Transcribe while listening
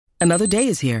Another day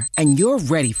is here, and you're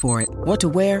ready for it. What to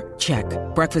wear? Check.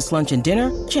 Breakfast, lunch, and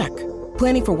dinner? Check.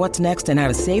 Planning for what's next and how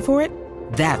to save for it?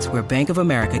 That's where Bank of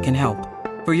America can help.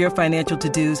 For your financial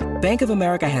to-dos, Bank of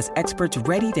America has experts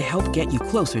ready to help get you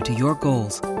closer to your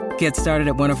goals. Get started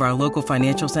at one of our local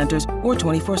financial centers or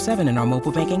 24/7 in our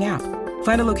mobile banking app.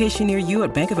 Find a location near you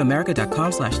at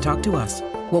bankofamerica.com/talktous.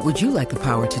 What would you like the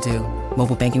power to do?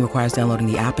 Mobile banking requires downloading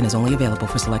the app and is only available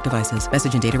for select devices.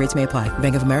 Message and data rates may apply.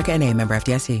 Bank of America N.A., member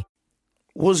FDIC.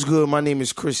 What's good? My name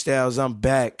is Chris Styles. I'm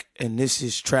back, and this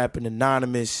is Trapping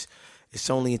Anonymous. It's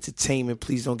only entertainment.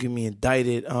 Please don't get me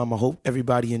indicted. I hope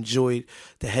everybody enjoyed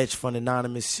the Hedge Fund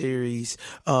Anonymous series.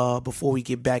 Before we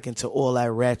get back into all that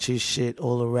ratchet shit,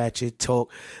 all the ratchet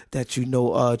talk that you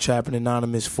know Trapping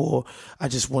Anonymous for, I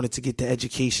just wanted to get the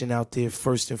education out there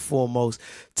first and foremost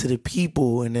to the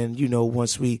people. And then,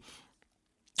 once we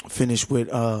finish with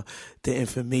the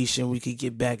information, we could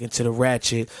get back into the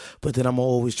ratchet, but then I'm gonna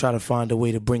always try to find a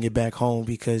way to bring it back home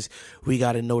because we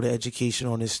got to know the education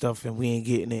on this stuff and we ain't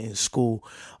getting it in school.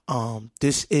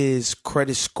 This is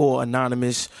Credit Score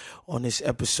Anonymous. On this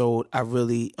episode, I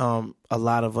really a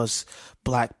lot of us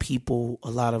black people,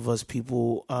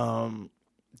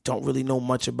 don't really know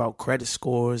much about credit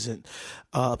scores and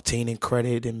obtaining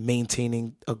credit and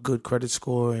maintaining a good credit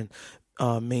score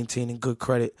and maintaining good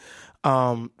credit.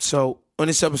 So on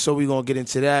this episode, we're going to get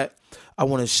into that. I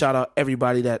want to shout out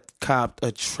everybody that copped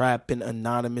a Trapping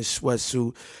Anonymous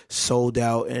sweatsuit, sold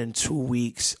out in 2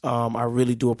 weeks. I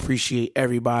really do appreciate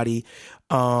everybody.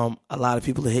 A lot of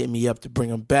people are hitting me up to bring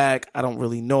them back. I don't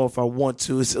really know if I want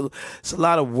to. It's a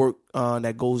lot of work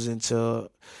that goes into.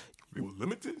 They were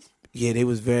limited? Yeah, they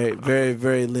was very, very,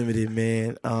 very limited,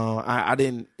 man. I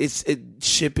didn't. It's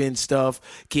shipping stuff,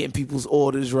 getting people's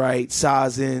orders right,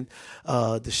 sizing,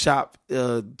 the shop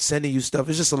sending you stuff.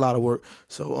 It's just a lot of work.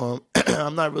 So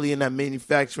I'm not really in that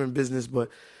manufacturing business, but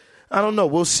I don't know.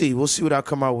 We'll see. We'll see what I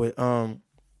come out with.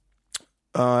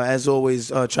 As always,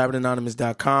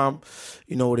 trappinganonymous.com.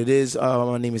 You know what it is.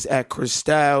 My name is @Chris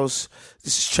Styles.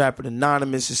 This is Trapping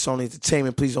Anonymous. It's only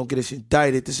entertainment. Please don't get us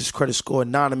indicted. This is Credit Score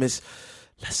Anonymous.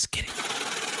 Let's get it.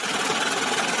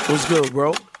 What's good,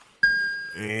 bro?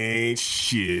 Ain't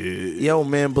shit. Yo,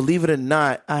 man, believe it or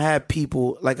not, I had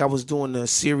people, like I was doing a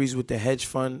series with the Hedge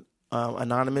Fund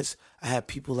Anonymous. I had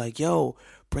people like, yo,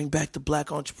 bring back the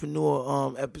Black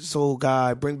Entrepreneur episode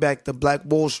guy. Bring back the Black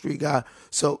Wall Street guy.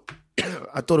 So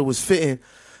I thought it was fitting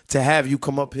to have you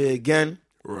come up here again.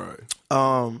 Right.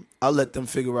 I'll let them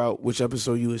figure out which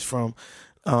episode you is from.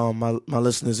 My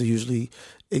listeners are usually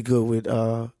good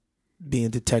with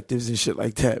being detectives and shit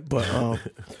like that. But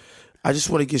I just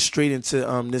want to get straight into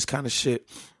this kind of shit.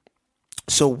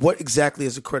 So what exactly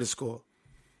is a credit score?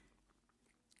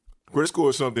 Credit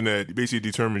score is something that basically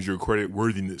determines your credit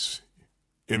worthiness.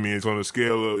 I mean, it's on a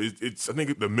scale of, it's I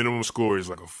think the minimum score is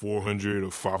like a 400 or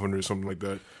 500, something like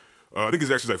that. I think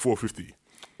it's actually like 450.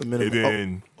 The minimum. And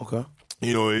then, okay.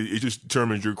 It just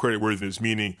determines your credit worthiness,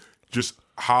 meaning just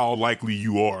how likely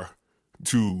you are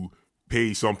to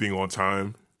pay something on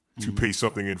time, to pay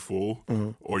something in full,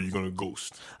 or you're going to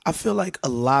ghost. I feel like a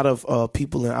lot of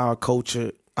people in our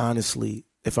culture, honestly,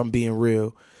 if I'm being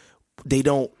real, they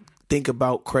don't think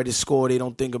about credit score. They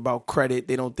don't think about credit.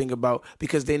 They don't think about,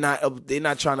 because they're not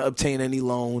trying to obtain any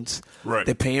loans. Right.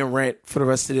 They're paying rent for the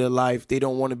rest of their life. They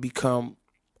don't want to become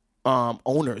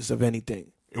owners of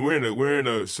anything. And we're in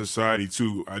a society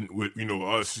too. With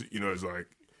us, as like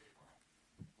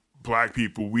black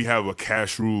people, we have a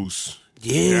cash rules.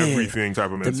 Yeah, everything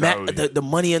type of mentality. The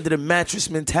money under the mattress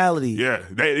mentality. Yeah,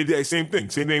 they same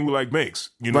thing. Same thing with like banks.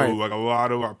 Right. Like a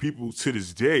lot of our people to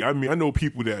this day. I mean, I know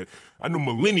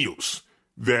millennials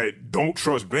that don't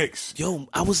trust banks. Yo,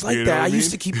 I was like that. I used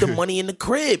to keep the money in the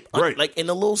crib, right, like in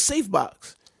a little safe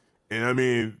box. And I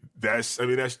mean, that's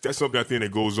something I think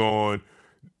that goes on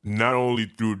not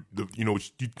only through the you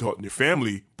taught in your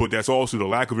family, but that's also the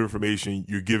lack of information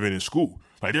you're given in school.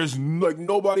 Like there's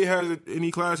nobody has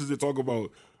any classes that talk about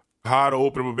how to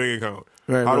open up a bank account,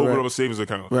 how to open up a savings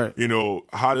account,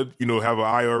 how to have an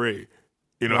IRA,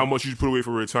 how much you should put away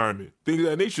for retirement, things of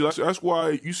that nature. That's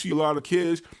why you see a lot of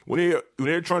kids when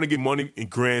they're trying to get money and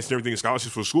grants and everything, and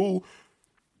scholarships for school,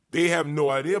 they have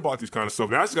no idea about this kind of stuff.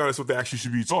 That's the kind of stuff that actually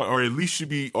should be taught, or at least should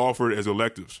be offered as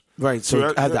electives. Right.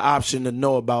 So I have the option to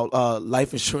know about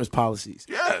life insurance policies.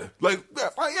 Yeah, like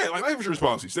life insurance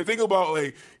policies. So think about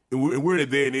we're in a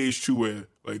day and age too where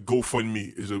like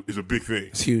GoFundMe is a big thing.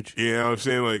 It's huge. You know what I'm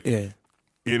saying? Like,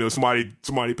 yeah.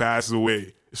 Somebody passes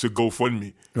away, it's a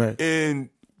GoFundMe. Right. And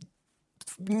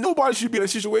nobody should be in that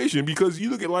situation, because you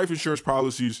look at life insurance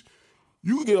policies.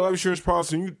 You can get a life insurance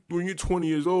policy when you're 20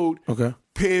 years old. Okay.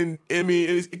 paying, I mean,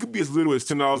 it could be as little as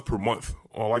 $10 per month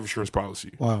on a life insurance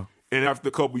policy. Wow. And after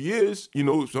a couple of years, you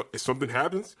know, if something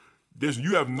happens,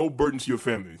 you have no burden to your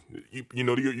family. You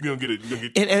know, you're gonna get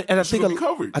it. And I think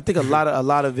covered. I think a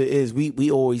lot of it is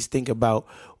we always think about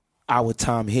our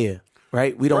time here.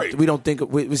 Right, we don't think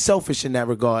we're selfish in that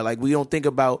regard. Like we don't think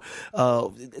about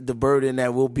the burden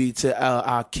that will be to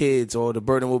our kids or the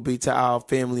burden will be to our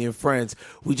family and friends.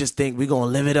 We just think we're gonna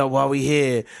live it up while we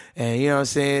here, and you know what I'm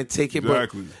saying. Take it.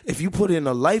 Exactly. But if you put in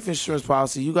a life insurance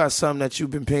policy, you got something that you've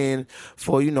been paying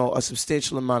for, you know, a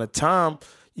substantial amount of time.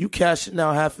 You cashing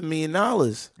out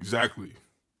 $500,000. Exactly.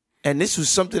 And this was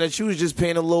something that you was just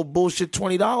paying a little bullshit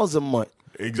 $20 a month.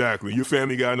 Exactly. Your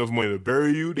family got enough money to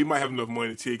bury you. They might have enough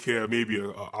money to take care of maybe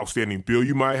an outstanding bill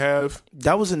you might have.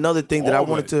 That was another thing that I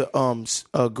wanted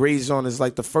to graze on is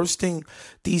like the first thing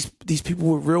these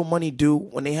people with real money do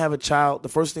when they have a child, the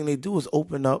first thing they do is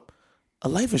open up a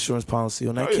life insurance policy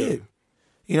on that kid.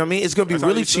 You know what I mean? It's going to be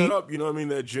really cheap. Up, you know what I mean?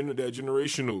 That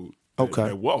generational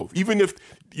that wealth. Even if,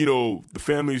 you know, the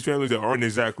families that aren't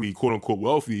exactly quote unquote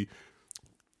wealthy,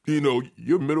 you know,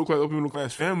 your upper middle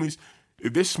class families,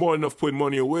 if they're smart enough putting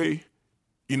money away,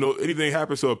 you know, anything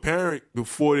happens to a parent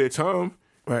before their time,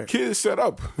 kids set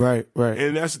up. Right.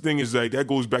 And that's the thing is like that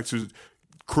goes back to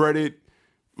credit,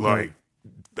 like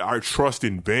our trust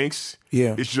in banks.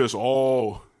 Yeah. It's just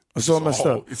all messed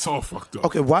up. It's all fucked up.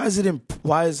 Okay, why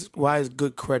is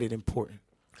good credit important?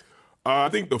 I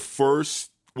think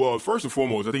first and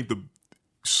foremost, I think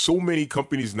so many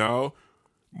companies now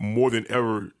more than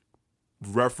ever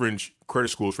reference credit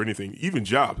scores for anything, even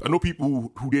jobs. I know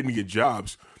people who didn't get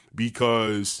jobs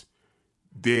because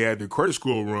they had their credit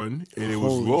score run and it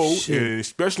was low, and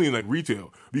especially in like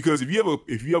retail. Because if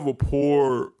you have a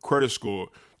poor credit score,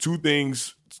 two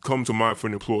things come to mind for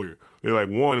an employer. They're like,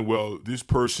 one, well, this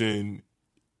person,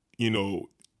 you know,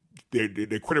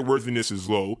 their credit worthiness is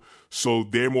low, so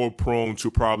they're more prone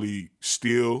to probably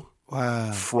steal,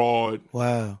 fraud,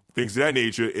 things of that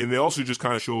nature, and it also just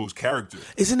kind of shows character.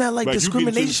 Isn't that like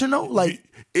discrimination though? Like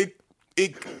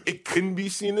it can be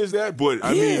seen as that, but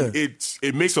I mean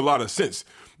it makes a lot of sense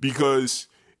because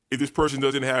if this person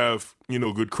doesn't have, you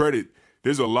know, good credit,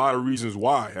 there's a lot of reasons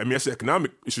why. I mean, that's an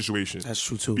economic situation. That's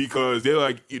true too. Because they're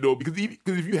like, you know, because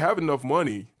if you have enough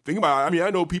money, think about it. I mean,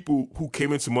 I know people who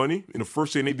came into money and the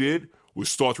first thing they did was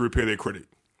start to repair their credit.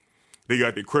 They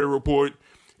got their credit report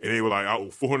and they were like, oh,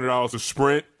 $400 a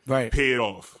Sprint, pay it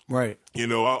off. Right. You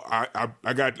know,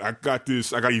 I got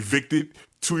this. I got evicted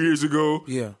 2 years ago.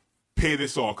 Yeah. Pay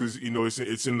this off because you know it's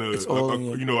in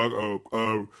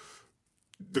the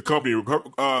the company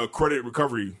credit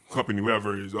recovery company,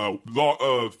 whatever it is,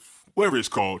 whatever it's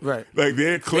called. Right. Like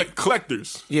they're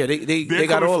collectors. Yeah, they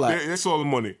got all that. That's all the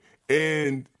money,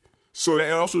 and so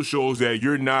that also shows that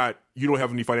you don't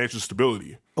have any financial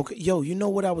stability. Okay, yo, you know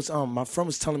what I was my friend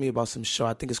was telling me about some show,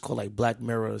 I think it's called like Black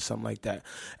Mirror or something like that.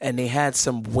 And they had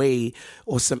some way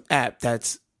or some app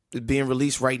that's being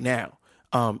released right now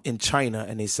in China,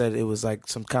 and they said it was like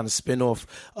some kind of spinoff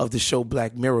of the show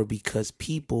Black Mirror because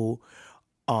people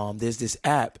there's this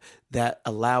app that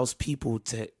allows people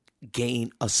to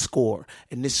gain a score,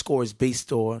 and this score is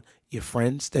based on your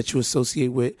friends that you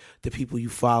associate with, the people you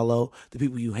follow, the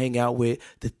people you hang out with,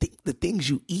 the things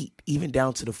you eat, even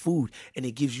down to the food, and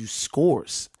it gives you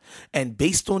scores. And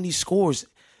based on these scores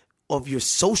of your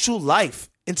social life,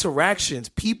 interactions,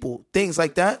 people, things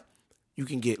like that, you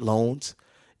can get loans,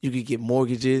 you can get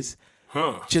mortgages,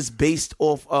 just based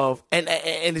off of, and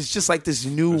it's just like this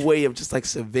new way of just like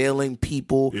surveilling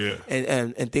people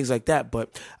and things like that.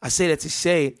 But I say that to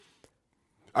say,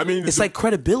 I mean, it's like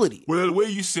credibility. Well, the way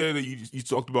you said that, you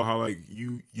talked about how like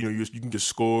you can get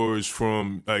scores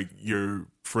from like your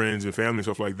friends and family and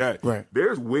stuff like that. Right.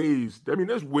 There's ways.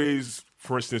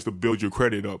 For instance, to build your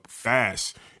credit up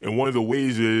fast, and one of the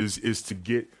ways is to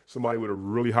get somebody with a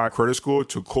really high credit score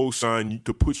to co-sign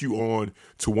to put you on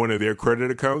to one of their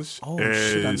credit accounts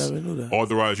shit, I never knew that.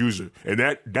 Authorized user, and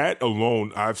that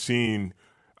alone, I've seen.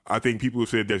 I think people have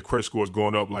said that credit score has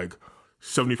gone up like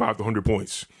 75 to 100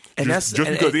 points. And just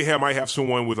because they might have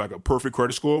someone with like a perfect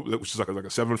credit score, which is like a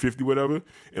 750, whatever, and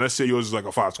let's say yours is like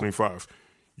a 525.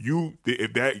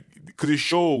 Because it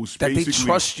shows that basically, they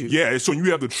trust you. Yeah, so you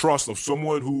have the trust of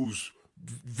someone who's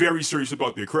very serious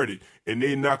about their credit, and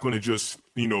they're not going to just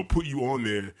put you on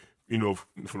there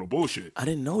for no bullshit. I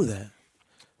didn't know that.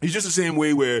 It's just the same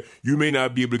way where you may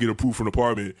not be able to get approved for an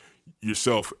apartment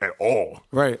yourself at all.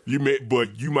 Right.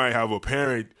 But you might have a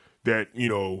parent that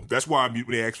that's why when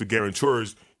they ask for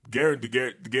guarantors,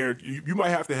 you might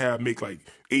have to make like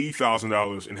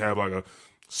 $80,000 and have like a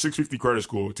 650 credit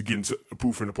score to get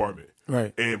approved for an apartment.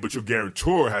 Right. But your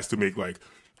guarantor has to make like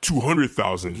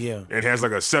 $200,000 Yeah. and has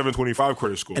like a 725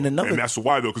 credit score. And that's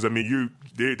why though, because I mean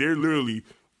they're literally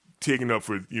taking up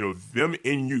for them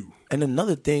and you. And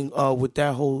another thing with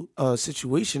that whole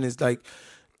situation is like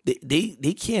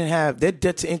they can't have their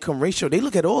debt to income ratio. They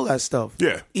look at all that stuff.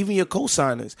 Yeah. Even your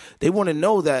co-signers. They want to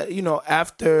know that,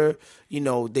 after,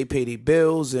 they pay their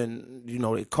bills and,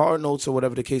 their car notes or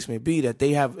whatever the case may be, that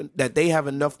they have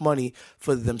enough money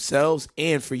for themselves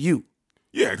and for you.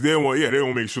 Yeah, they don't want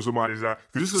to make sure somebody's not.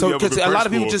 Because a lot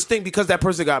of people just think because that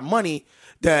person got money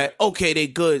that, okay, they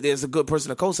good. There's a good person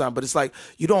to co-sign. But it's like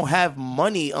you don't have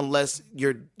money unless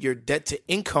your debt to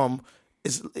income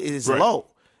is right. low.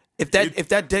 If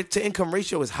that debt to income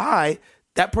ratio is high,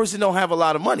 that person don't have a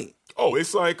lot of money. Oh,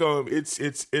 it's like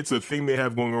it's a thing they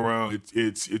have going around.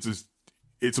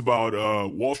 It's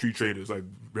about Wall Street traders. Like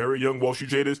very young Wall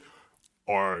Street traders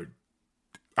are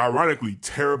ironically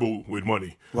terrible with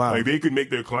money. Wow. Like they could make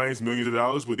their clients millions of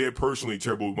dollars, but they're personally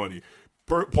terrible with money.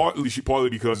 Partly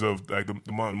because of like the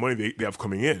amount of money they have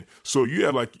coming in. So you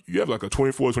have like a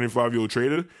 24, 25-year-old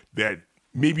trader that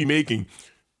may be making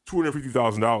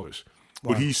 $250,000.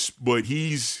 Wow. But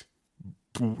he's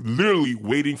literally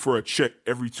waiting for a check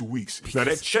every 2 weeks. Now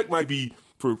that check might be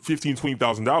for $15,000,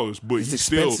 $20,000, but he's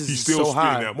still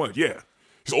spending that much. Yeah,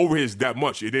 his overhead is that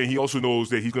much, and then he also knows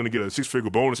that he's going to get a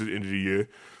 6-figure bonus at the end of the year.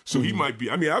 So he might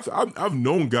be. I mean, I've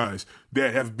known guys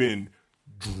that have been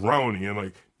drowning in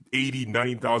like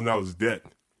 $80,000, $90,000 debt.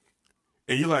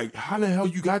 And you're like, how the hell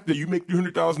you got there? You make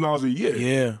 $300,000 a year.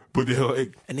 Yeah. But they're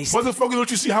like, motherfucker,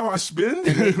 don't you see how I spend?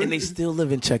 And they still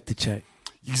live in check to check.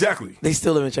 Exactly. They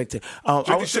still live in check to check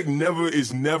to check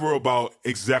is never about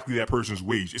exactly that person's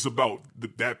wage. It's about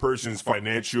that person's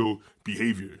financial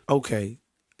behavior. Okay.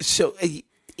 So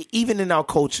even in our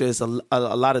culture, it's a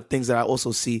lot of things that I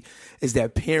also see is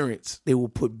that parents, they will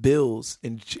put bills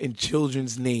in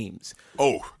children's names.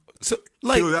 Oh. So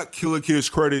like kill a kid's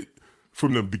credit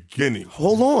from the beginning.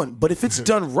 Hold on. But if it's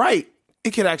done right,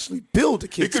 it can actually build a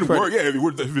kid's credit. It could work,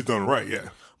 yeah, if it's done right, yeah.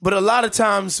 But a lot of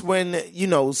times when,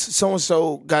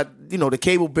 so-and-so got, the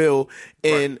cable bill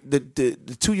and the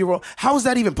 2-year-old, how is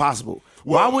that even possible?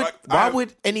 Well, why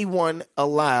would anyone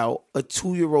allow a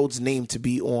 2-year-old's name to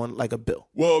be on like a bill?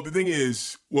 Well, the thing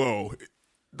is, the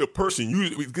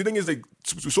thing is like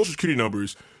Social Security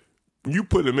numbers, you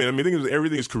put them in, I mean, the thing is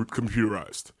everything is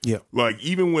computerized. Yeah. Like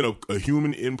even when a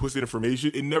human inputs the information,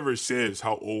 it never says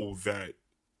how old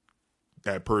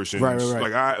that person is.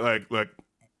 Right. Like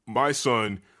my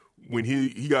son, when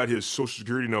he got his Social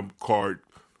Security number card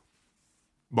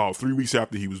about 3 weeks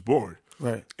after he was born.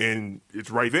 Right. And it's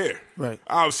right there. Right.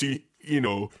 Obviously,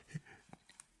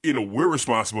 we're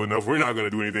responsible enough. We're not going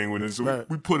to do anything with it. So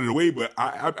we put it away. But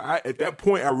I at that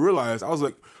point, I realized, I was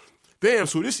like, damn,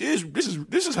 so this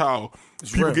is how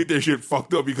people get their shit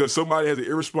fucked up, because somebody has an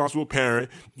irresponsible parent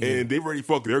and they've already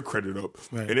fucked their credit up.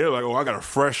 Right. And they're like, oh, I got a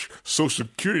fresh Social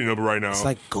Security number right now. It's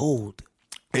like gold.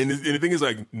 And the thing is,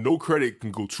 like, no credit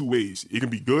can go two ways. It can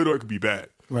be good or it can be bad.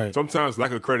 Right. Sometimes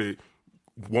lack of credit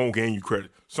won't gain you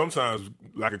credit. Sometimes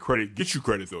lack of credit gets you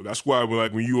credit, though. That's why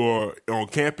when you are on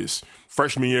campus,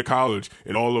 freshman year of college,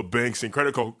 and all the banks and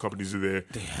credit companies are there,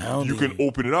 you can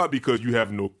open it up because you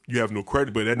have no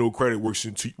credit, but that no credit works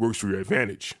for your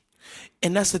advantage.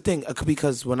 And that's the thing,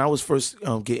 because when I was first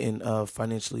getting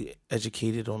financially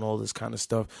educated on all this kind of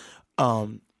stuff,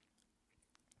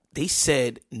 they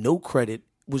said no credit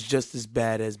was just as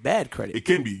bad as bad credit. It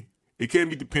can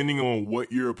be depending on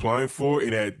what you're applying for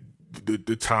and at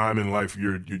the time in life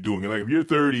you're doing it. Like if you're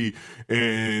 30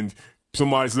 and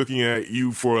somebody's looking at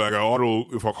you for like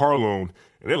a car loan,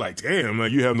 and they're like, damn,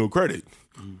 like you have no credit.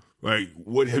 Like,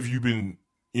 what have you been,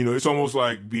 it's almost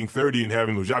like being 30 and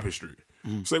having no job history.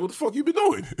 It's like, what the fuck you been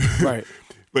doing? Right.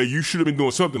 Like you should have been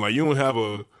doing something. Like you don't have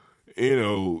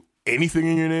anything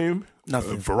in your name.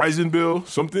 Nothing. A Verizon bill,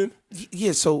 something.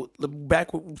 Yeah. So back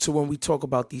to when we talk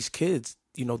about these kids,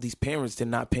 these parents, they're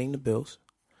not paying the bills.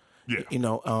 Yeah.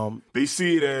 They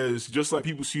see it as, just like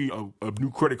people see a new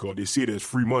credit card, they see it as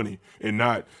free money and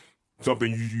not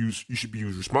something you should be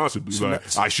used responsibly. So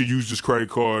I should use this credit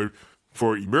card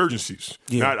for emergencies.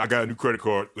 Yeah. Not I got a new credit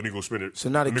card, let me go spend it. So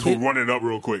now let me go run it up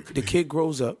real quick. The kid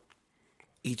grows up,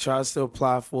 he tries to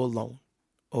apply for a loan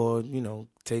or,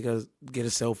 get a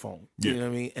cell phone. You know what I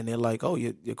mean? And they're like, oh,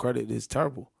 your credit is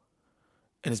terrible.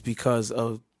 And it's because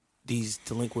of these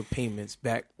delinquent payments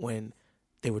back when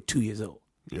they were 2 years old.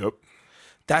 Yep.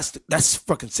 That's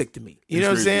fucking sick to me. You know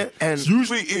what I'm saying? And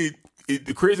usually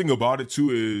the crazy thing about it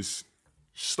too is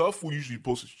stuff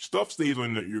stays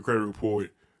on your credit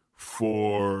report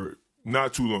for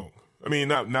not too long. I mean,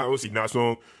 not so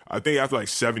long. I think after like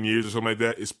 7 years or something like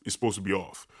that, it's supposed to be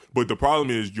off. But the problem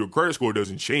is your credit score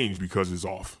doesn't change because it's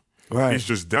off. Right. It's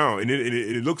just down. And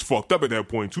it looks fucked up at that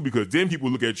point, too, because then people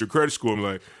look at your credit score and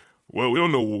like, well, we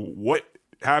don't know what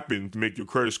happened to make your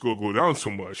credit score go down so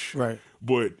much. Right.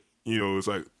 But, it's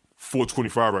like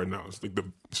 425 right now. It's like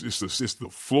it's the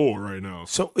floor right now.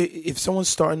 So if someone's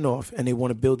starting off and they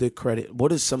want to build their credit,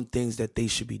 what are some things that they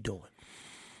should be doing?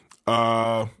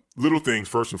 Little things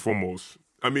first and foremost.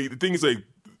 I mean, the thing is like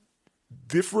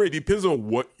different. It depends on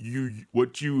what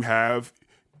you have.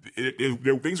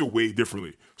 Things are weighed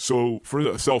differently. So for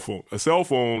a cell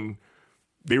phone,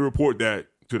 they report that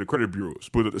to the credit bureaus,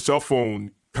 but the cell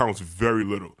phone counts very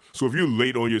little. So if you're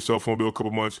late on your cell phone bill a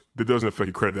couple months, that doesn't affect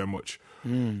your credit that much.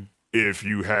 If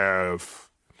you're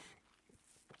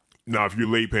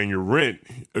late paying your rent,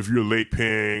 if you're late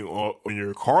paying on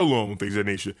your car loan, things of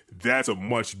that nature, that's a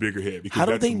much bigger hit. How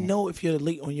do they know if you're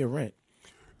late on your rent?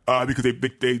 Because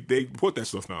they report that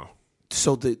stuff now.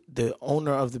 So the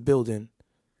owner of the building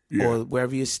or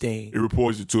wherever you're staying, it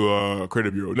reports it to a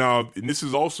credit bureau. Now, and this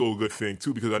is also a good thing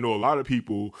too, because I know a lot of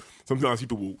people. Sometimes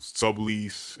people will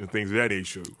sublease and things of that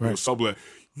nature. Right. Sublet.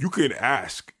 You can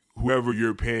ask whoever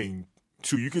you're paying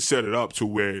to. You can set it up to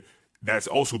where that's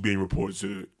also being reported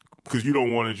to, because you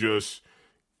don't want to just.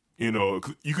 You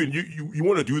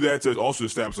want to do that to also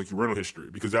establish like your rental history,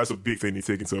 because that's a big thing they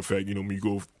take into effect. When you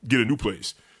go get a new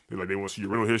place, they want to see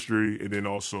your rental history, and then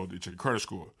also they check your credit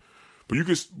score.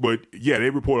 But they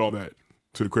report all that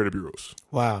to the credit bureaus.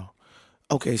 Wow.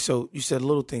 Okay, so you said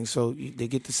little things. So they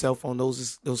get the cell phone;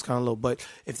 those kind of low. But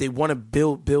if they want to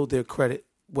build their credit,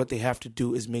 what they have to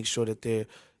do is make sure that they're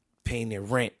paying their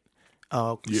rent.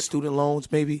 Student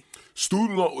loans, maybe.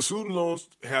 Student loans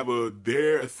have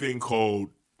their thing called.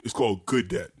 It's called good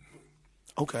debt.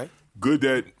 Okay. Good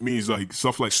debt means like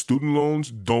stuff like student loans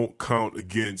don't count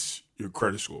against your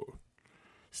credit score.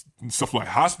 Stuff like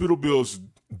hospital bills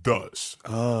does.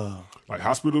 Like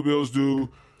hospital bills do.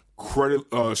 Credit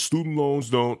student loans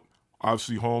don't.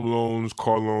 Obviously, home loans,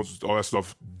 car loans, all that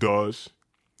stuff does.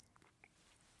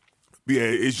 But yeah,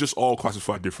 it's just all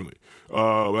classified differently.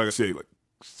 Like I said, like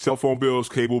cell phone bills,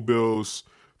 cable bills,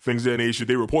 things of that nature.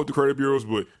 They report to credit bureaus,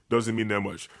 but doesn't mean that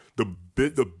much.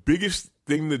 The biggest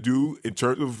thing to do in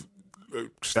terms of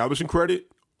establishing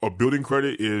credit or building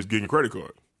credit is getting a credit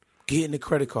card. Getting a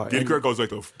credit card. Getting a credit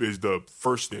card is the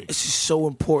first thing. It's just so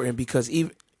important because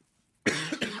even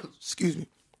excuse me,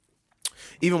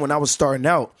 even when I was starting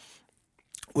out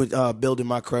with building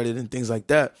my credit and things like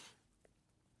that,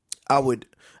 I went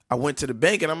to the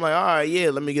bank and I'm like, all right, yeah,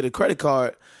 let me get a credit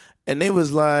card, and they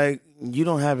was like, you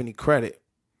don't have any credit,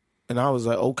 and I was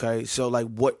like, okay, so like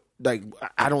what? Like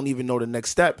I don't even know the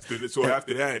next step. So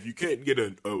after that, if you can't get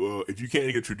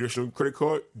a traditional credit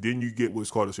card, then you get what's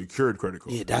called a secured credit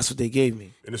card. Yeah, that's what they gave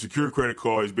me. And a secured credit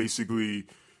card is basically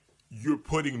you're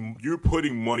putting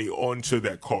money onto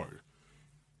that card.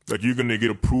 Like you're gonna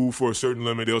get approved for a certain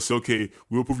limit. They'll say, okay,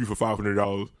 we'll approve you for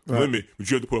 $500 limit,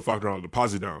 but you have to put a $500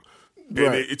 deposit down.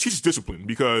 And it teaches discipline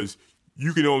because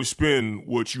you can only spend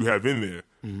what you have in there.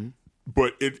 Mm-hmm.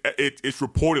 But it's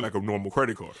reported like a normal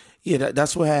credit card. Yeah,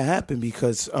 that's what had happened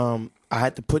because I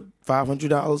had to put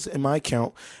 $500 in my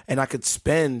account, and I could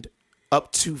spend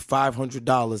up to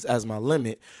 $500 as my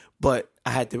limit, but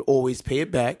I had to always pay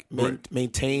it back,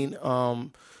 maintain that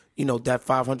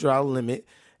 $500 limit.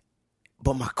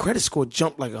 But my credit score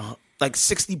jumped like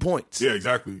 60 points. Yeah,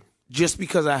 exactly. Just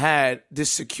because I had this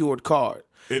secured card,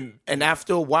 and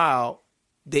after a while,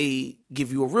 they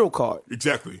give you a real card.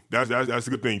 Exactly. That's a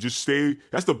good thing. Just stay.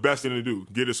 That's the best thing to do.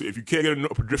 If you can't get a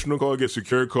traditional card, get a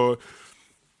secure card.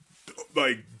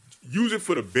 Like use it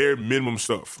for the bare minimum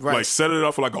stuff. Right. Like set it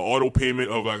up for like an auto payment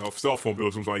of like a cell phone bill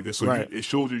or something like this. So it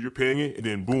shows you you're paying it, and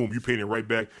then boom, you're paying it right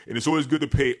back. And it's always good to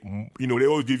pay. They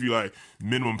always give you like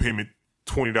minimum payment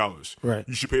 $20. Right.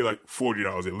 You should pay like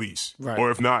 $40 at least. Right.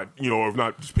 Or if not,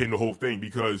 just paying the whole thing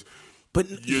because.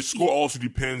 But your score also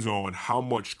depends on how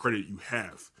much credit you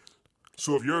have.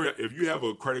 So if you have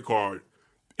a credit card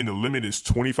and the limit is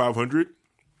 $2,500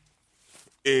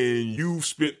 and you've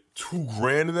spent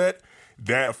 $2,000 of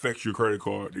that affects your credit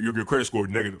card. Your credit score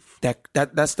is negative.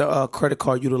 That's the credit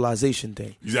card utilization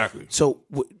thing. Exactly. So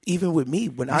even with me,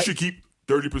 you should keep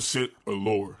 30% or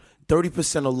lower.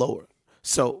 30% or lower.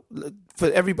 So for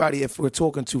everybody, if we're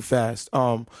talking too fast,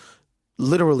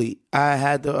 literally, I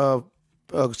had the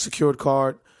a secured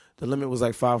card. The limit was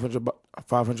like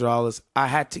 $500. I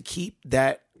had to keep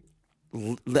that.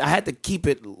 I had to keep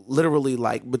it literally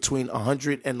like between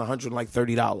 $100 and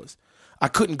 $130. I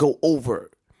couldn't go over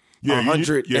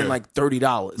 $100 and like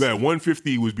 $30. Yeah,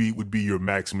 $150 would be your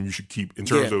maximum you should keep in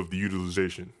terms of the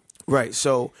utilization. Right.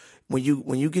 So when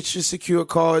you get your secure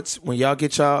cards, when y'all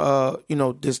get y'all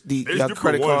y'all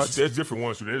credit cards, there's different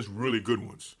ones. There's really good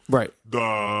ones. Right.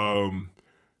 The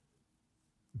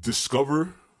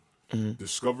Discover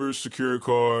secure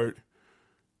card,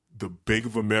 the Bank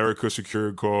of America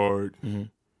secure card,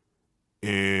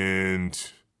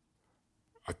 and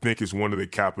I think it's one of the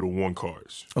Capital One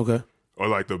cards. Okay. Are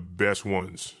like the best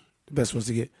ones. The best ones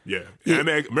to get. Yeah. I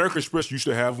mean, American Express used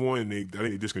to have one, and I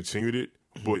think they discontinued it.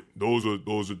 But those are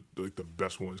like the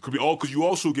best ones. Could be all because you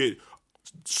also get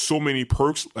so many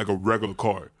perks like a regular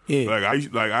card. Yeah.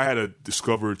 I had a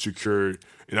Discover secured,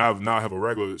 and I now have a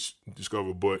regular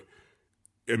Discover. But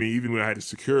I mean, even when I had it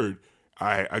secured,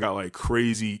 I got like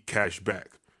crazy cash back.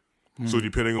 So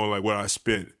depending on like what I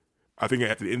spent, I think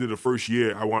at the end of the first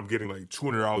year, I wound up getting like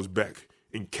 $200 back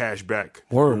in cash back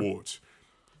rewards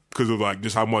because of like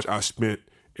just how much I spent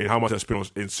and how much I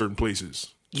spent in certain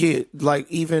places. Yeah, like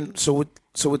even so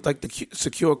with like the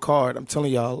secure card, I'm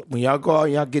telling y'all, when y'all go out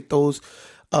and y'all get those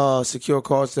secure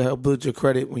cards to help build your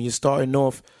credit when you're starting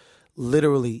off,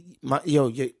 literally,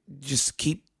 you just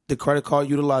keep the credit card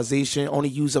utilization, only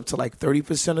use up to like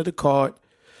 30% of the card,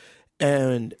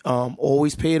 and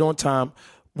always pay it on time.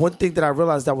 One thing that I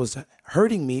realized that was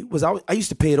hurting me was I used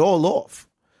to pay it all off.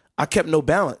 I kept no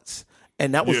balance.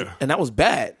 And that was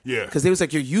bad. Yeah. Because they was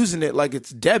like, you're using it like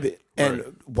it's debit. And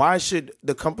Right. why should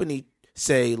the company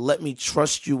say, let me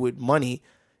trust you with money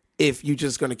if you're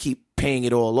just going to keep paying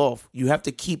it all off? You have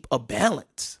to keep a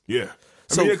balance. Yeah.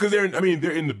 So- Because they're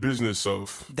in the business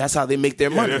of That's how they make their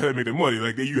money. That's how they make their money.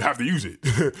 Like you have to use it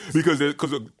because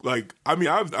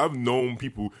I've known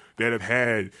people that have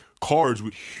had cards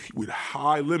with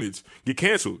high limits get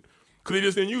canceled because they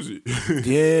just didn't use it.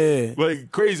 Yeah.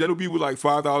 Like crazy. That'll be with like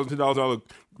 $5,000, $10,000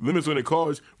 limits on their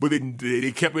cards, but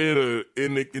they kept it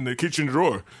in the kitchen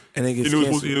drawer. And it gets it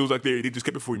canceled. was like they just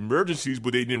kept it for emergencies,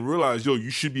 but they didn't realize you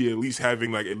should be at least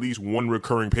having like at least one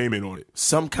recurring payment on it.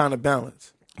 Some kind of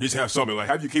balance. Just have something like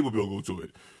have your cable bill go to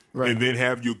it, Right. and then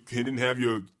have your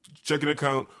checking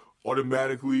account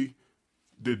automatically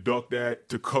deduct that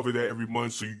to cover that every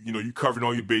month. So you covering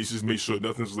all your bases, make sure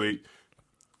nothing's late.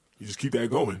 You just keep that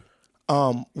going.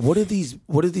 What are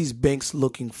these banks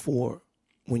looking for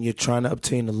when you're trying to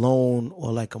obtain a loan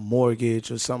or like a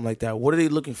mortgage or something like that? What are they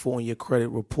looking for in your credit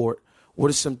report? What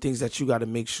are some things that you got to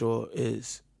make sure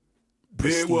is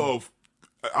pristine? Well,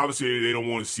 obviously they don't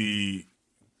want to see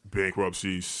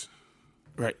bankruptcies,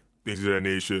 Right. things of that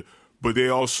nature. But they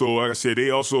also, like I said, they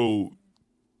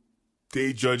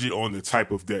judge it on the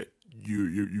type of debt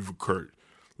you've incurred.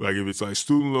 Like if it's like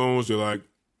student loans, they're like,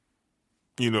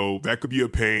 that could be a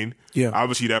pain. Yeah.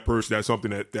 Obviously, that person—that's something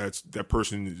that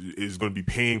person is going to be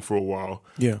paying for a while.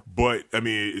 Yeah. But I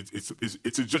mean,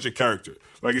 it's a judge of character.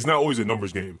 Like it's not always a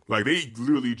numbers game. Like they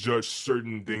literally judge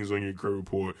certain things on your credit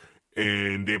report,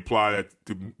 and they apply that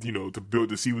to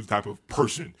see what type of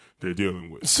person they're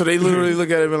dealing with. So they literally look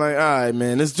at it and be like, all right,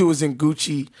 man, this dude was in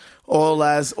Gucci all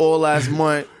last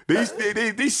month. They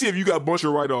see if you got a bunch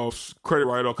of write-offs, credit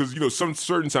write-offs, because some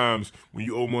certain times when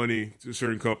you owe money to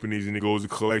certain companies and it goes to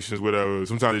collections, whatever,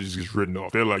 sometimes it just gets written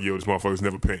off. They're like, yo, this motherfucker's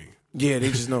never paying. Yeah, they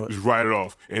just know it. Just write it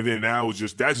off, and then that's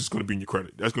just going to be in your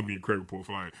credit. That's going to be in your credit report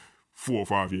for like 4 or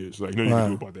 5 years. Like nothing you can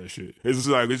do about that shit. It's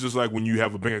just like when you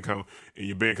have a bank account and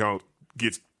your bank account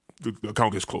the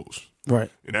account gets closed.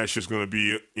 Right. And that's just going to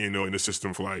be, in the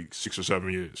system for like 6 or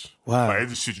 7 years. Wow. Like,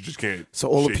 it's shit you just can't. So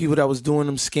all the people that was doing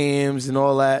them scams and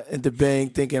all that at the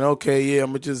bank thinking, okay, yeah, I'm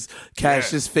going to just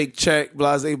cash this fake check,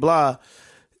 blah, blah, blah.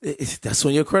 That's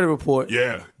on your credit report.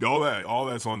 Yeah. All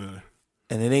that's on there.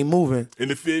 And it ain't moving. And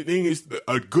the thing is,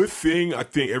 a good thing I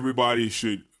think everybody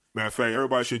should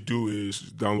do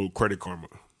is download Credit Karma.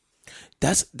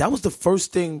 That was the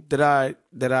first thing that I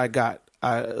got.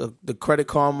 The Credit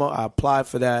Karma, I applied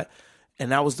for that.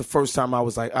 And that was the first time I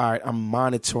was like, all right, I'm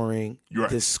monitoring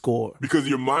this score. Because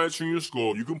you're monitoring your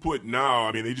score. You can put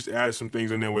they just added some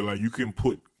things in there where like you can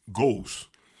put goals.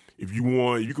 If you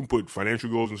want, you can put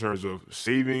financial goals in terms of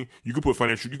saving. You can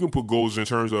put goals in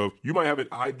terms of, you might have an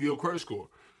ideal credit score.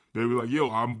 They'll be like,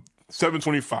 yo, I'm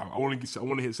 725. I want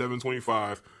to hit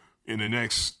 725 in the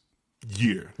next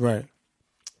year. Right.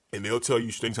 And they'll tell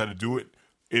you things how to do it.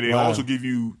 And they also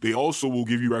will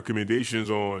give you recommendations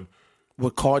on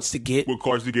what cards to get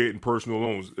and personal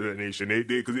loans of that nation.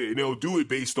 They'll do it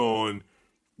based on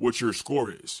what your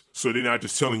score is. So they're not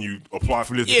just telling you apply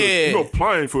for this. Yeah.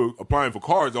 Because, applying for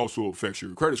cards also affects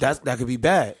your credit score. That could be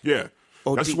bad. Yeah.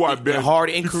 Or that's why hard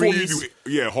inquiries.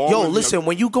 Hard. Yo, listen,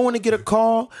 when you going to get a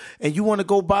car and you want to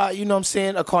go buy,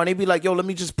 a car, and they be like, yo, let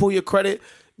me just pull your credit.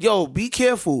 yo, be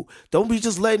careful. Don't be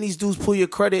just letting these dudes pull your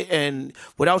credit and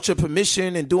without your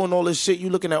permission and doing all this shit. You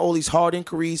looking at all these hard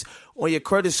inquiries on your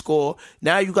credit score.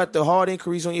 Now you got the hard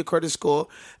inquiries on your credit score,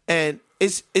 and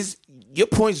it's your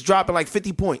points dropping like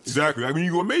 50 points. Exactly. I mean,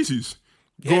 you go to Macy's.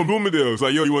 Go to Bloomingdale's.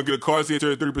 Like, yo, you want to get a car? Say it's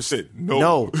 30%.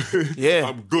 No. Yeah.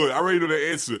 I'm good. I already know the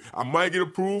answer. I might get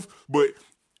approved, but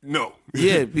no.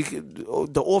 Yeah, because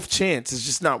the off chance is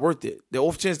just not worth it. The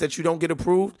off chance that you don't get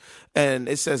approved and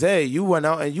it says, hey, you went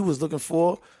out and you was looking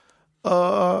for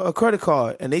a credit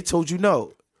card and they told you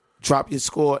no. Drop your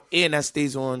score and that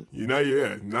stays on. Now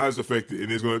it's affected.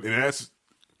 And that's,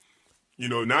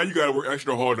 now you got to work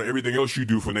extra hard on everything else you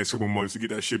do for the next couple months to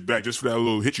get that shit back just for that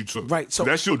little hit you took. Right. So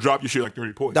that still drop your shit like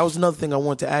 30 points. That was another thing I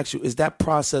wanted to ask you. Is that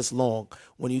process long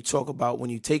when you talk about when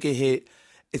you take a hit?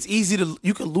 It's easy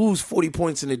you can lose 40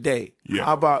 points in a day. Yeah.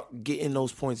 How about getting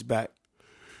those points back?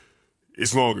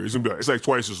 It's longer. It's like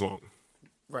twice as long.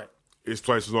 Right. It's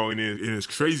twice as long. And it's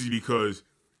crazy because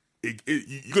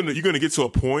you're gonna get to a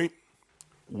point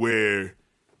where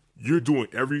you're doing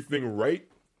everything right.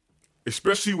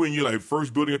 Especially when you're like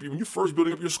first building up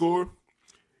your score,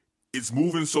 it's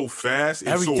moving so fast, it's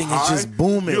everything so high, is just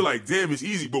booming. You're like, damn, it's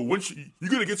easy. But once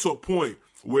you're gonna get to a point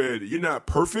where you're not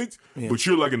perfect, but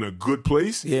you're like in a good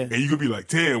place, and you're gonna be like,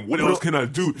 damn, what else can I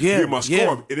do to get my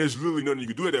score up? And there's literally nothing you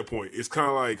can do at that point. It's kind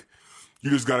of like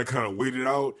you just gotta kind of wait it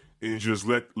out and just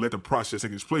let the process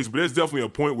take its place. But there's definitely a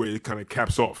point where it kind of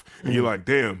caps off, and you're like,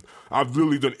 damn, I've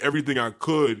literally done everything I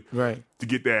could to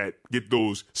get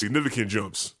those significant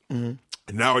jumps. Mm-hmm.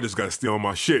 And now I just got to stay on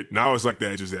my shit. Now it's like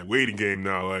just that waiting game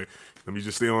now. Like, let me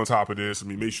just stay on top of this. Let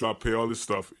me make sure I pay all this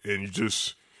stuff. And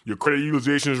your credit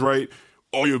utilization is right.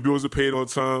 All your bills are paid on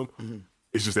time. Mm-hmm.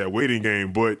 It's just that waiting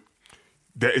game. But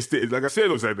like I said,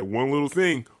 it's like that one little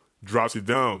thing drops it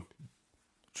down.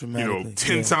 Dramatically.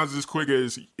 10 times as quick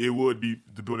as it would be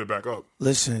to build it back up.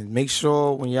 Listen, make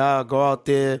sure when y'all go out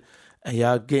there and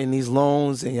y'all getting these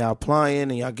loans and y'all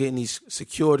applying and y'all getting these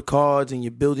secured cards and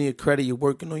you're building your credit, you're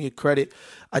working on your credit,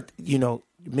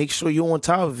 make sure you're on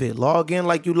top of it. Log in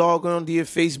like you log on to your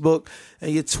Facebook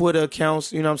and your Twitter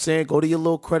accounts, you know what I'm saying? Go to your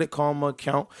little Credit Karma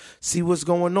account, see what's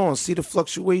going on, see the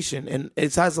fluctuation. And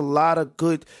it has a lot of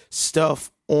good stuff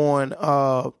on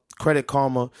Credit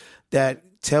Karma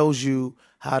that tells you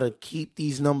how to keep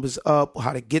these numbers up,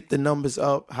 how to get the numbers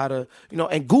up, how to,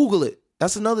 and Google it.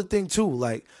 That's another thing too.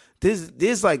 Like,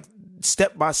 There's like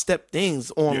step-by-step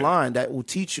things online that will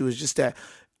teach you. It's just that,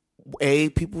 A,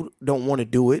 people don't want to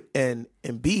do it, and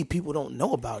B, people don't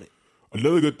know about it.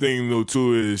 Another good thing, though,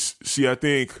 too, is, I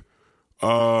think,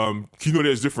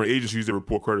 there's different agencies that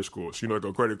report credit scores. Like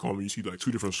a Credit Karma, you see like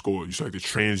two different scores. You see like the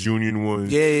TransUnion one.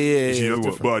 Yeah.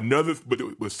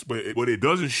 But what it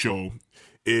doesn't show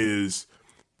is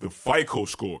the FICO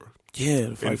score. Yeah,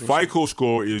 the FICO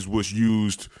score is what's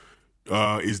used...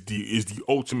 is the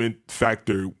ultimate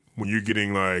factor when you're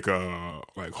getting like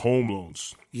home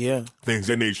loans, things of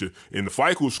that nature. And the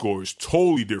FICO score is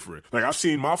totally different. Like I've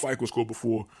seen my FICO score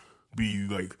before be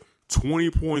like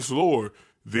 20 points lower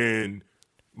than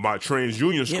my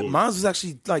TransUnion score. Yeah, mine was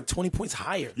actually like 20 points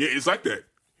higher. Yeah, it's like that.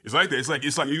 It's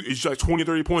like 20,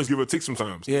 30 points, give or take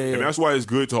sometimes. Yeah. And that's why it's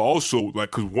good to also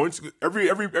because once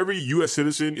every U.S.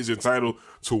 citizen is entitled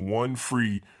to one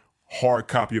free hard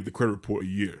copy of the credit report a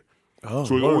year. Oh,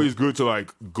 so it's always good to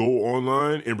like go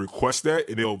online and request that,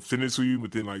 and they'll send it to you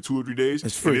within like 2 or 3 days.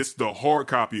 It's free. And it's the hard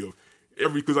copy of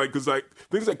because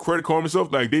things like Credit Karma and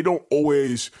stuff, like they don't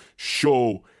always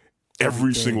show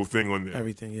every single thing on there.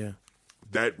 Everything, yeah.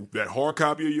 That hard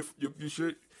copy of your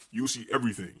shit, you'll see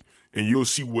everything, and you'll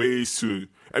see ways to.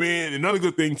 I mean, another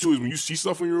good thing too is when you see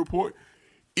stuff on your report,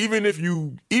 even if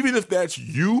that's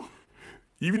you,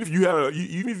 even if you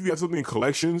have something in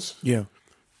collections,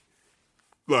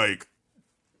 like.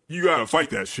 You gotta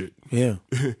fight that shit. Yeah.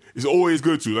 It's always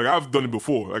good to. Like, I've done it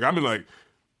before. Like, I've been like,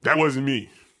 that wasn't me.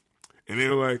 And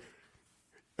they're like,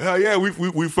 hell yeah,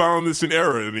 we found this in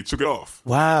error, and they took it off.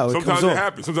 Wow. Sometimes it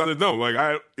happens. Sometimes it don't.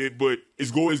 But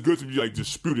it's always good to be like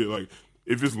disputed. Like,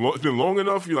 if it's been long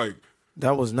enough, you're like,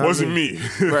 that wasn't me.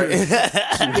 Right.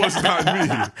 It was not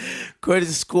me. Credit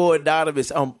Score Anonymous.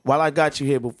 While I got you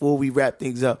here, before we wrap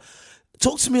things up,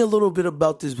 talk to me a little bit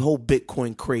about this whole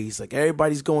Bitcoin craze. Like,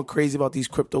 everybody's going crazy about these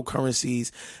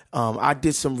cryptocurrencies. I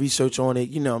did some research on it.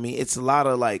 It's a lot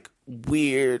of like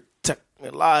weird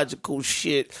technological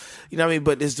shit.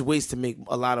 But there's ways to make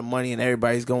a lot of money, and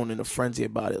everybody's going in a frenzy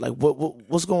about it. Like,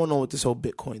 what's going on with this whole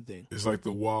Bitcoin thing? It's like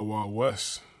the Wild Wild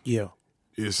West. Yeah.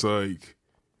 It's like,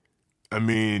 I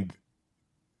mean,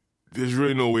 there's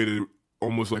really no way to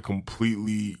almost like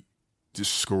completely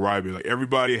describe it. Like,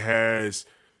 everybody has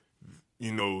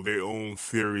their own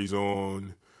theories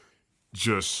on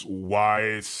just why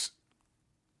it's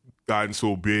gotten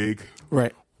so big,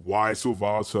 Right. why it's so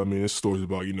volatile. I mean, there's stories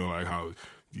about, like how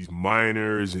these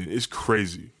miners, and it's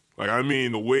crazy. Like, I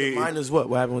mean, the way Miners, what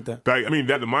happened with that? I mean,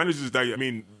 that the miners is that. I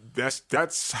mean,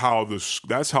 that's how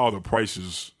the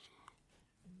prices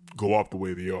go up the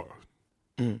way they are.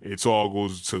 It's all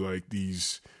goes to like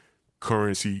these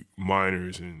currency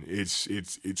miners, and it's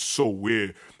so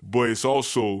weird, but it's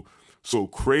also so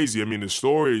crazy. I mean, the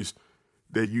stories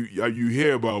that you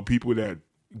hear about people that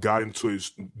got into it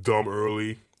dumb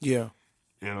early, Yeah.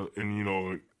 and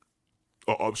are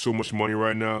up so much money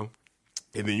right now,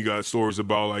 and then you got stories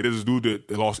about like there's this dude that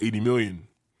lost $80 million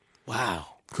Wow.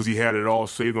 because he had it all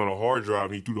saved on a hard drive,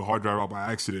 and he threw the hard drive out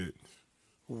by accident.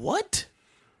 What?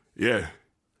 Yeah.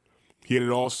 He had it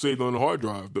all saved on the hard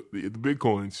drive, the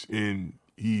Bitcoins, and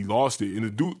he lost it. And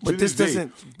the dude, But this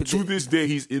doesn't. to this day,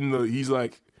 he's in the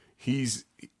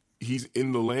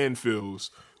landfills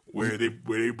where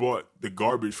they bought the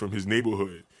garbage from his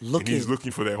neighborhood. And he's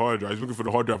looking for that hard drive. He's looking for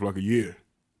the hard drive for like a year.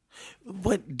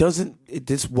 But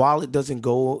this wallet doesn't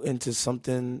go into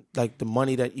something like the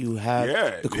money that you have?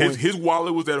 Yeah, the coin, his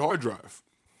wallet was that hard drive.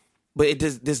 but it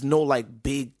does. There's no like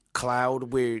big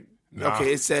cloud where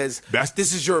it says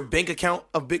this is your bank account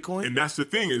of Bitcoin. And that's the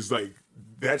thing is like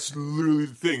that's literally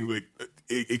the thing. Like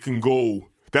it can go.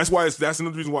 That's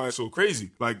another reason why it's so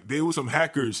crazy. Like there were some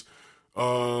hackers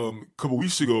a couple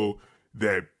weeks ago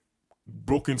that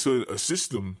broke into a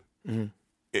system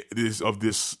this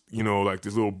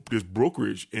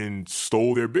brokerage and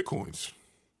stole their Bitcoins.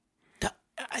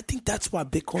 I think that's why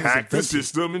Bitcoin Hacked the was invented.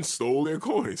 system and stole their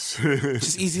coins.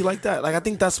 Just easy like that. Like I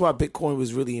think that's why Bitcoin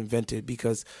was really invented,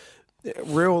 because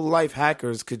real life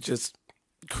hackers could just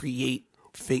create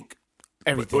fake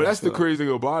everything. But that's the crazy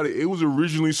thing about it. It was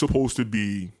originally supposed to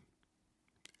be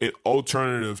an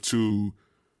alternative to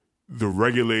the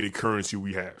regulated currency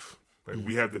we have. Like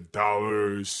we have the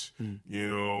dollars, and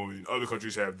other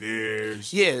countries have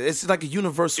theirs. Yeah, it's like a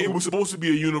universal. It was supposed to be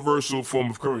a universal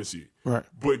form of currency. Right.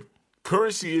 But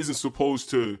currency isn't supposed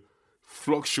to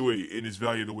fluctuate in its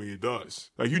value the way it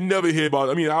does. Like you never hear about,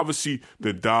 I mean, obviously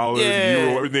the dollar, the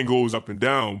euro, everything goes up and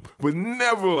down, but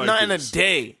never like not this. in a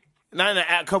day, not in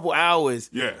a couple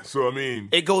hours. Yeah, so I mean,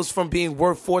 it goes from being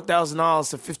worth $4,000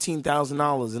 to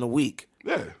 $15,000 in a week.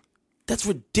 Yeah. That's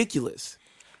ridiculous.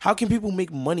 How can people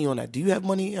make money on that? Do you have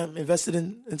money invested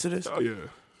into this? Oh yeah.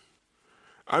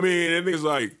 I mean, I think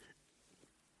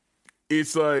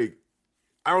it's like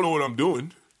I don't know what I'm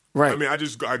doing. Right. I mean,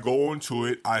 I go into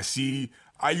it.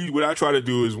 What I try to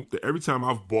do is every time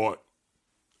I've bought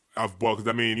because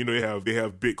I mean, they have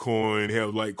Bitcoin, they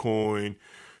have Litecoin,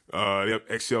 they have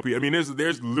XLP. I mean,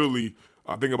 there's literally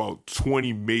I think about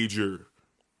 20 major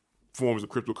forms of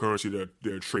cryptocurrency that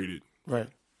they're traded. Right.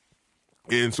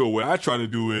 And so what I try to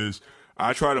do is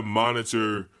I try to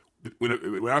monitor when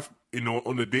I've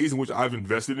on the days in which I've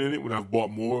invested in it, when I've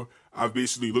bought more, I've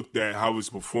basically looked at how it's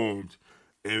performed,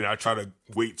 and I try to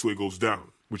wait till it goes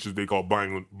down, which is they call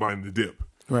buying the dip.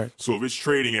 Right. So if it's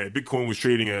Bitcoin was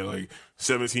trading at like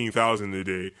 17,000 a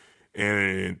day,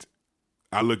 and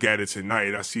I look at it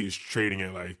tonight, I see it's trading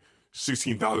at like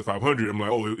 16,500. I'm like,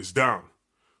 oh, it's down.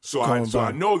 So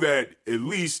I know that at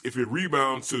least if it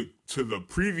rebounds to the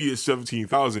previous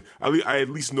 17,000, I at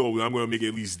least know that I'm going to make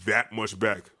at least that much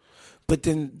back. But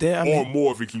then or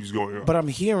more if it keeps going up. But I'm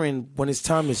hearing when it's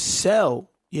time to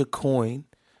sell your coin,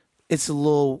 it's a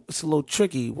little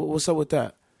tricky. What's up with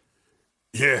that?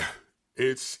 Yeah,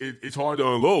 it's hard to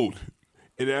unload.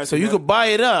 So you could buy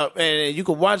it up and you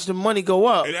could watch the money go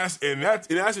up. And that's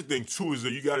the thing too, is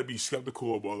that you got to be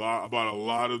skeptical about a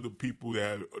lot of the people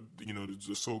that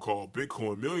the so-called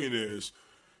Bitcoin millionaires,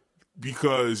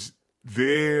 because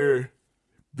they're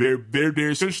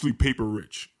essentially paper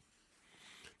rich.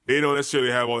 They don't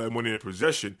necessarily have all that money in their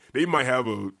possession. They might have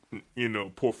a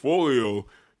portfolio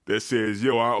that says,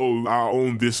 "Yo, I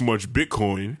own this much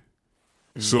Bitcoin,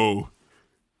 so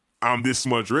I'm this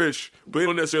much rich," but they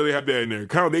don't necessarily have that in their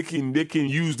account. They can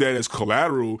use that as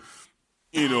collateral.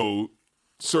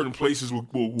 Certain places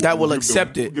will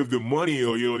accept it, give them money,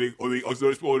 or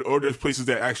there's places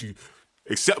that actually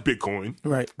accept Bitcoin.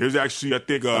 Right. There's actually I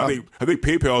think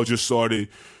PayPal just started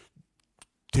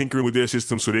tinkering with their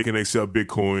system so they can accept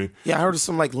Bitcoin. Yeah, I heard of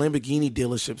some like Lamborghini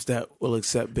dealerships that will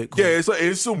accept Bitcoin. Yeah,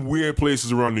 it's some weird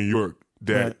places around New York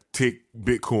that take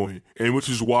Bitcoin, and which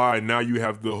is why now you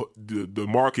have the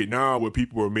market now where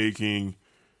people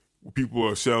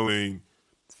are selling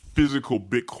physical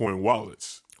Bitcoin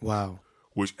wallets. Wow.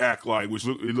 Which look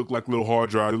like little hard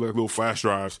drives, they look like little flash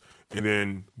drives, and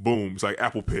then boom, it's like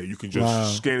Apple Pay. You can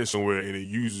just scan it somewhere, and it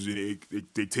uses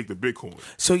it. They take the Bitcoin.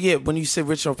 So yeah, when you say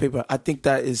rich on paper, I think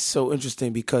that is so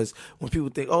interesting because when people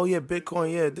think, oh yeah,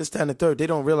 Bitcoin, yeah, this, that, and the third, they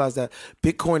don't realize that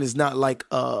Bitcoin is not like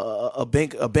a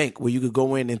bank where you could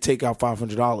go in and take out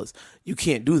 $500. You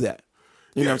can't do that.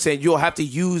 You know what I'm saying? You'll have to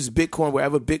use Bitcoin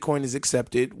wherever Bitcoin is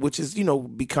accepted, which is,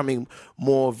 becoming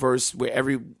more versed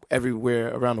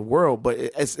everywhere around the world, but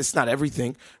it's not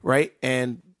everything, right?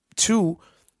 And two,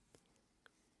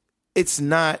 it's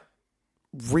not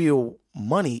real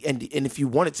money. And if you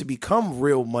want it to become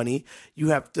real money, you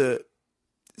have to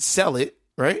sell it,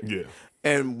 right? Yeah.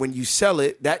 And when you sell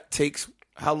it, that takes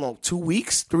how long? 2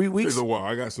 weeks? 3 weeks? It's a while.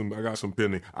 I got some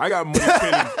pending. I got money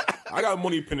pending. I got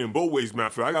money pending both ways, matter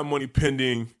of fact. I got money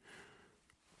pending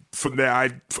from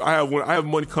that. I have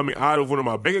money coming out of one of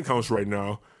my bank accounts right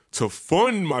now to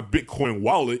fund my Bitcoin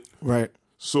wallet, right?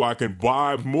 So I can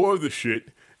buy more of the shit.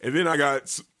 And then I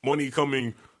got money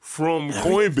coming from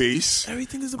Coinbase.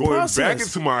 Everything is a going process. Back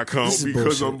into my account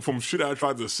because bullshit. I'm from shit I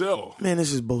tried to sell. Man,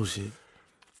 this is bullshit.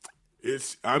 But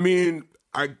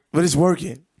it's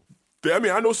working.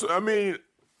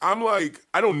 I'm like,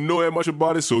 I don't know that much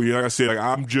about it, so like I said, like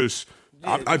I've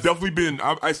definitely been.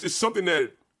 It's something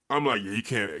that I'm like, yeah, you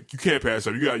can't pass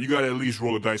up. You got to at least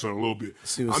roll the dice on it a little bit.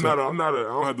 I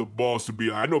don't have the balls to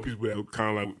be. I know people that have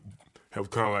kind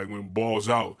of like went balls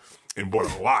out and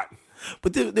bought a lot.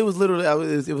 But there was literally,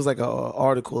 it was like an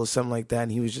article or something like that,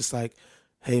 and he was just like,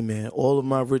 "Hey man, all of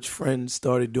my rich friends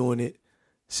started doing it,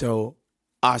 so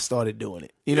I started doing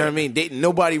it." You know what I mean?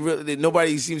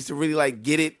 Nobody seems to really like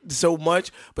get it so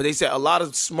much, but they said a lot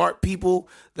of smart people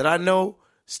that I know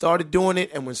started doing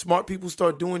it, and when smart people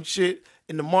start doing shit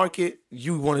in the market,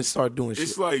 you want to start doing shit.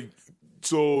 It's like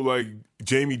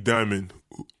Jamie Dimon,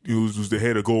 who was the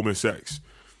head of Goldman Sachs.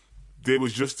 There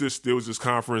was this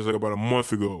conference like about a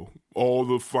month ago. All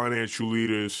the financial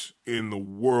leaders in the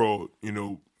world,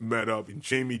 met up, and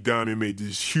Jamie Dimon made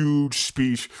this huge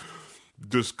speech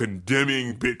just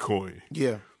condemning Bitcoin.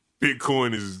 Yeah.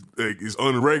 Bitcoin is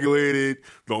unregulated.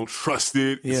 Don't trust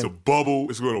it. Yeah. It's a bubble.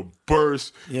 It's going to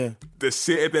burst. Yeah.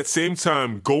 At that same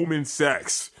time, Goldman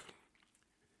Sachs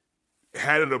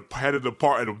had a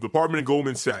department in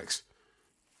Goldman Sachs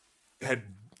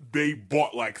they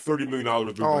bought like $30 million worth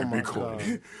of Bitcoin.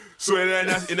 God. So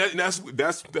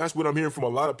that's what I'm hearing from a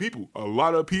lot of people. A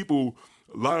lot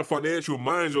of financial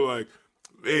minds are like,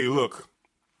 hey, look,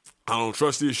 I don't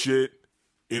trust this shit.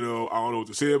 I don't know what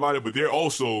to say about it, but they're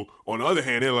also, on the other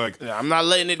hand, they're like, I'm not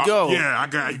letting it go.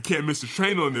 You can't miss the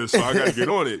train on this, so I got to get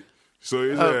on it.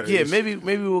 So maybe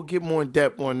we'll get more in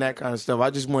depth on that kind of stuff. I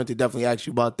just wanted to definitely ask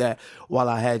you about that while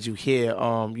I had you here. You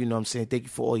know what I'm saying? Thank you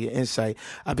for all your insight.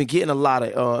 I've been getting a lot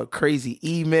of crazy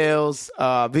emails.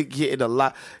 I've been getting a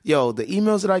lot. Yo, the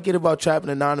emails that I get about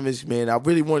Trapping Anonymous, man, I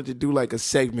really wanted to do like a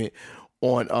segment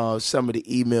on some of the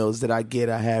emails that I get.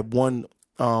 I had one.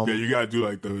 You gotta do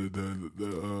like the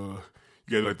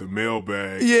you get like the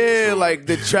mailbag. Yeah, like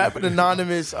the Trapping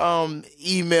Anonymous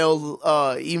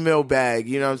email bag.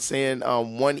 You know what I'm saying?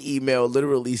 One email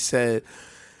literally said,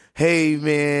 "Hey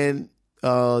man,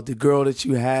 the girl that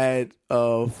you had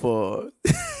for,"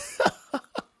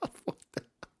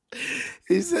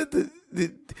 he said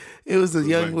it was a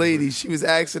young lady. She was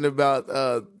asking about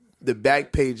the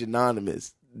Backpage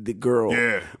Anonymous. The girl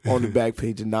on the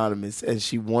Backpage Anonymous, and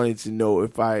she wanted to know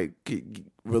if I could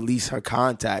release her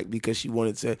contact because she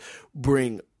wanted to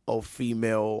bring a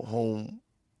female home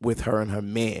with her and her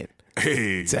man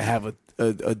to have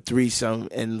a threesome.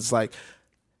 And it's like,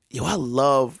 yo, I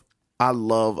love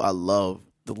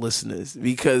the listeners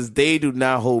because they do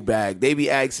not hold back. They be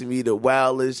asking me the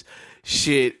wildest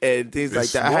shit and things like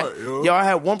that. Smart, I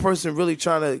had one person really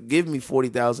trying to give me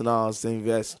 $40,000 to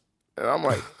invest, and I'm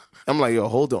like, yo,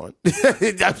 hold on.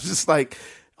 I'm just like,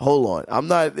 hold on.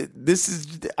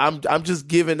 I'm just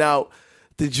giving out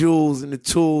the jewels and the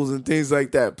tools and things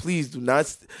like that. Please do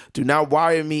not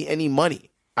wire me any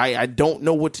money. I don't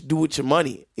know what to do with your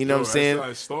money. You know what I'm saying?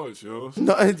 That's how it starts, yo.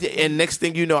 No, and next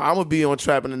thing you know, I'm gonna be on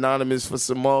Trapping Anonymous for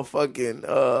some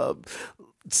motherfucking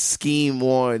scheme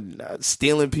on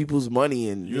stealing people's money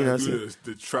and you know what I'm saying?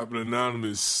 The Trapping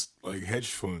Anonymous like hedge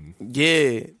fund.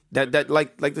 Yeah. That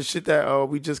like the shit that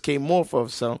we just came off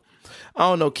of. So I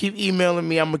don't know. Keep emailing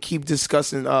me. I'm gonna keep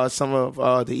discussing some of the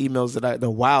wild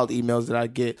emails that I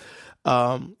get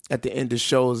at the end of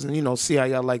shows, and see how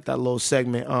y'all like that little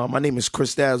segment. My name is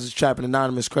Chris Styles. It's Trapping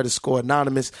Anonymous. Credit Score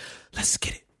Anonymous. Let's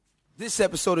get it. This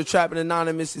episode of Trapping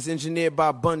Anonymous is engineered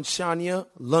by Bunshania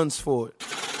Lunsford.